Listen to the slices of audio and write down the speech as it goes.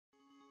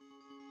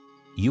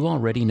You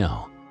already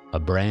know, a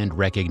brand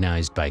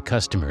recognized by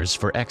customers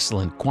for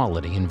excellent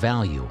quality and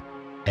value,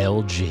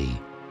 LG.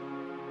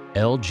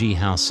 LG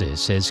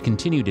Hausys has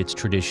continued its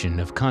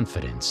tradition of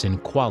confidence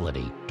and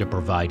quality to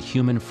provide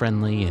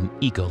human-friendly and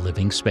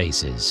eco-living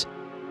spaces.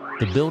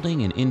 The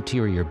building and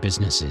interior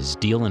businesses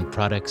deal in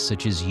products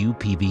such as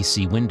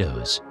UPVC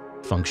windows,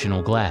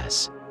 functional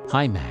glass,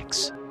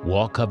 Hymax,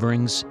 wall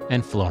coverings,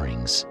 and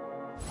floorings.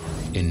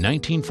 In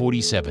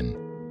 1947,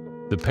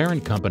 the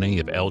parent company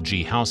of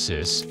LG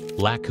Hausys,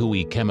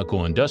 Lakhui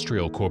Chemical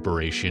Industrial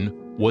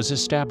Corporation, was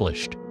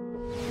established.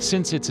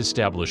 Since its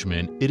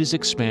establishment, it has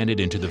expanded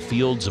into the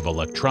fields of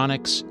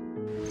electronics,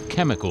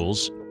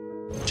 chemicals,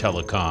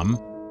 telecom,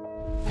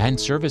 and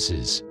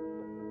services.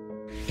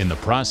 In the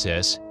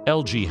process,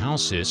 LG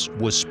Hausys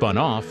was spun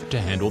off to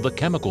handle the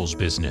chemicals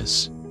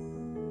business.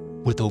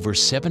 With over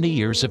 70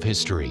 years of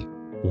history,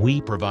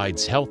 we provide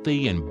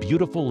healthy and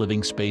beautiful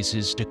living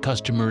spaces to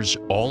customers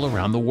all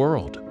around the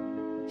world.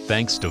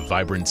 Thanks to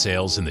vibrant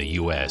sales in the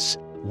U.S.,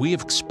 we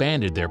have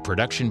expanded their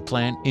production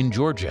plant in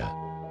Georgia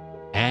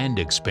and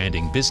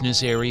expanding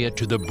business area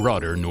to the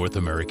broader North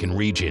American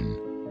region.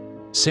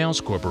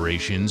 Sales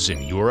corporations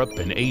in Europe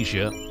and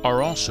Asia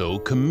are also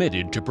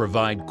committed to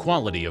provide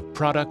quality of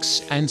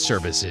products and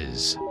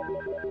services.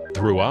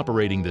 Through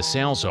operating the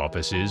sales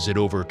offices at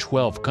over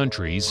 12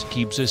 countries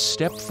keeps us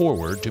step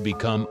forward to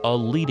become a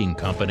leading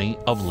company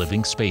of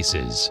living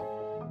spaces.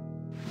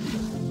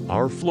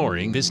 Our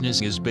flooring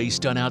business is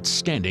based on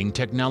outstanding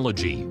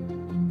technology.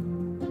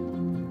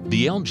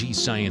 The LG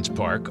Science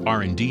Park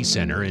R&D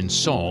Center in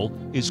Seoul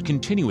is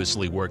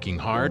continuously working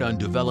hard on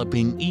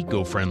developing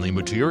eco-friendly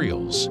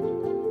materials.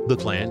 The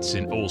plants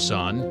in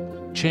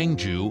Ulsan,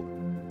 Chengdu,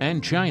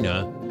 and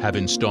China have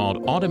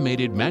installed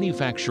automated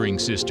manufacturing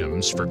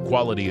systems for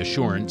quality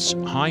assurance,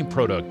 high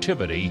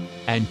productivity,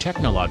 and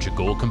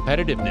technological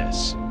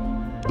competitiveness.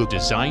 The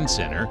Design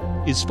Center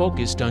is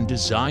focused on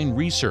design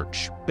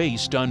research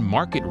based on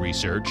market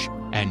research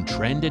and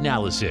trend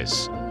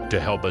analysis to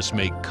help us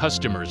make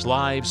customers'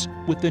 lives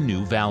with the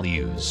new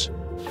values.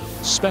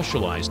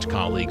 Specialized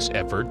colleagues'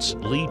 efforts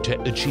lead to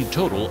achieve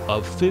total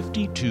of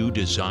 52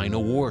 design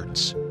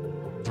awards.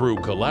 Through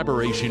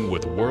collaboration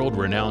with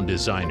world-renowned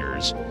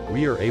designers,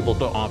 we are able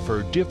to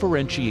offer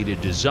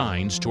differentiated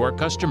designs to our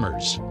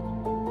customers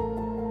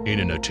in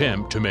an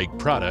attempt to make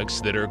products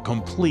that are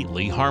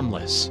completely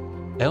harmless.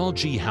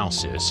 LG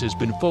Hausys has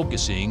been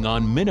focusing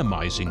on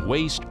minimizing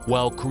waste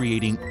while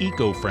creating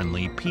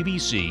eco-friendly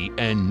PVC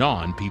and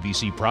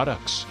non-PVC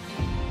products,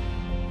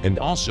 and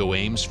also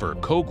aims for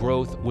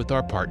co-growth with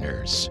our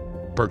partners,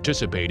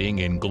 participating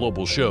in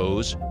global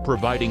shows,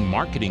 providing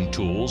marketing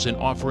tools, and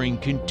offering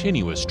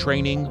continuous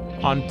training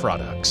on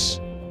products.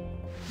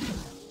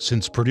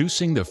 Since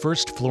producing the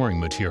first flooring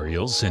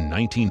materials in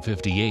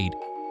 1958,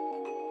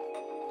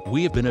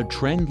 we have been a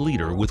trend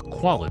leader with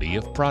quality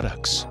of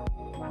products.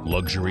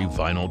 Luxury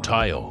vinyl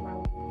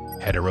tile,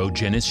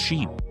 heterogeneous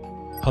sheet,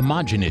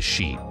 homogeneous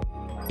sheet,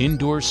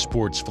 indoor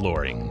sports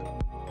flooring.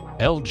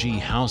 LG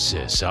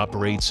Hausys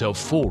operates a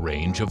full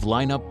range of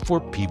lineup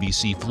for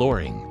PVC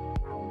flooring.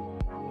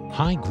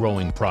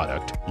 High-growing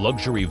product,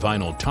 luxury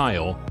vinyl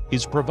tile,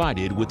 is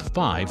provided with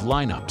 5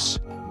 lineups.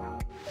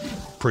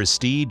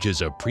 Prestige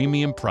is a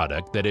premium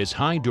product that has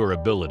high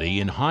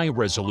durability and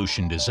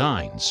high-resolution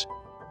designs,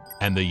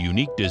 and the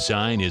unique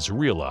design is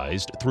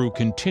realized through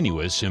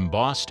continuous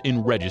embossed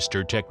and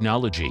register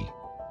technology.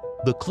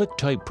 The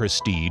ClickType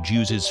Prestige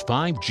uses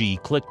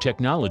 5G click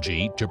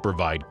technology to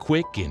provide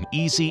quick and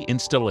easy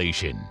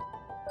installation.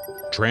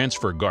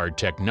 Transfer guard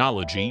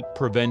technology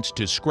prevents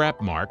to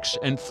scrap marks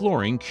and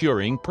flooring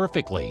curing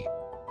perfectly.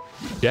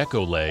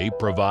 Decolay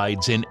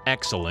provides an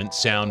excellent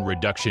sound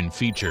reduction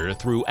feature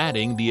through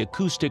adding the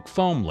acoustic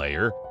foam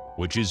layer,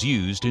 which is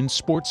used in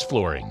sports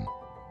flooring.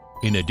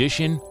 In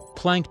addition,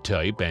 plank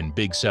type and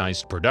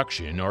big-sized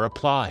production are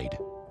applied.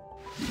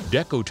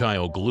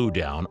 DecoTile Glue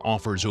Down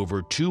offers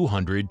over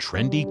 200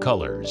 trendy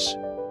colors.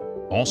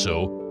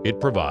 Also, it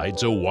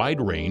provides a wide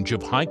range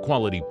of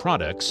high-quality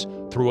products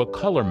through a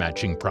color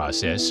matching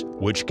process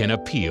which can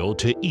appeal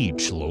to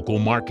each local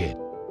market.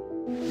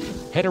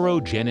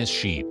 Heterogeneous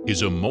Sheet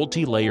is a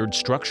multi-layered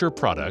structure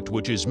product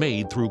which is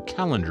made through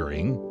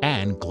calendaring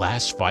and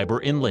glass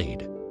fiber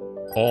inlaid.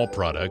 All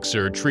products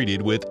are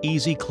treated with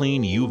Easy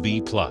Clean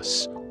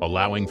UV+,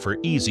 allowing for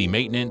easy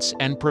maintenance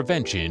and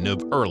prevention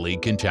of early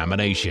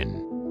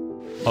contamination.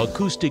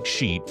 Acoustic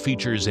Sheet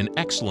features an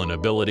excellent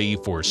ability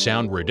for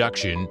sound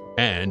reduction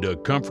and a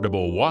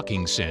comfortable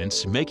walking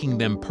sense, making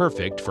them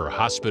perfect for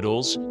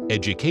hospitals,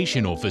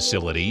 educational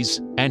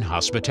facilities, and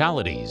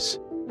hospitalities.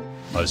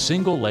 A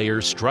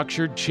single-layer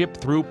structured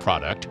chip-through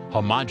product,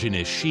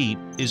 Homogeneous Sheet,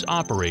 is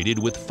operated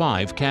with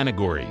 5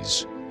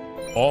 categories.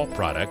 All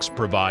products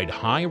provide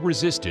high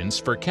resistance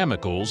for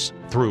chemicals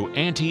through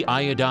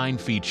anti-iodine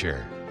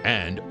feature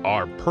and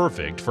are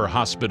perfect for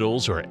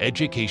hospitals or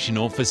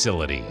educational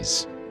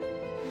facilities.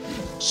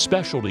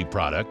 Specialty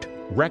product,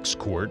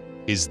 RexCourt,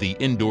 is the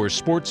indoor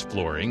sports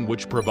flooring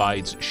which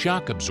provides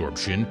shock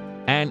absorption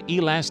and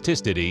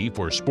elasticity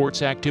for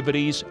sports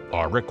activities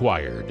are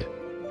required.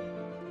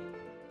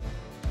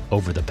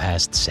 Over the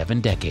past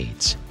 7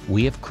 decades,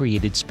 we have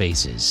created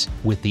spaces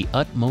with the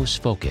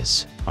utmost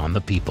focus on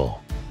the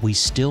people. We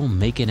still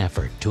make an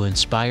effort to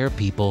inspire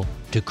people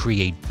to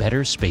create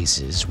better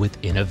spaces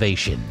with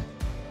innovation.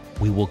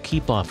 We will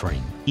keep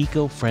offering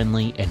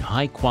eco-friendly and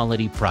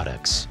high-quality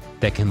products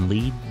that can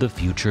lead the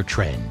future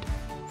trend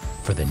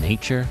for the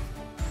nature,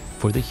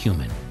 for the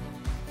human,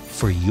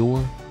 for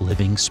your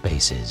living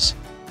spaces.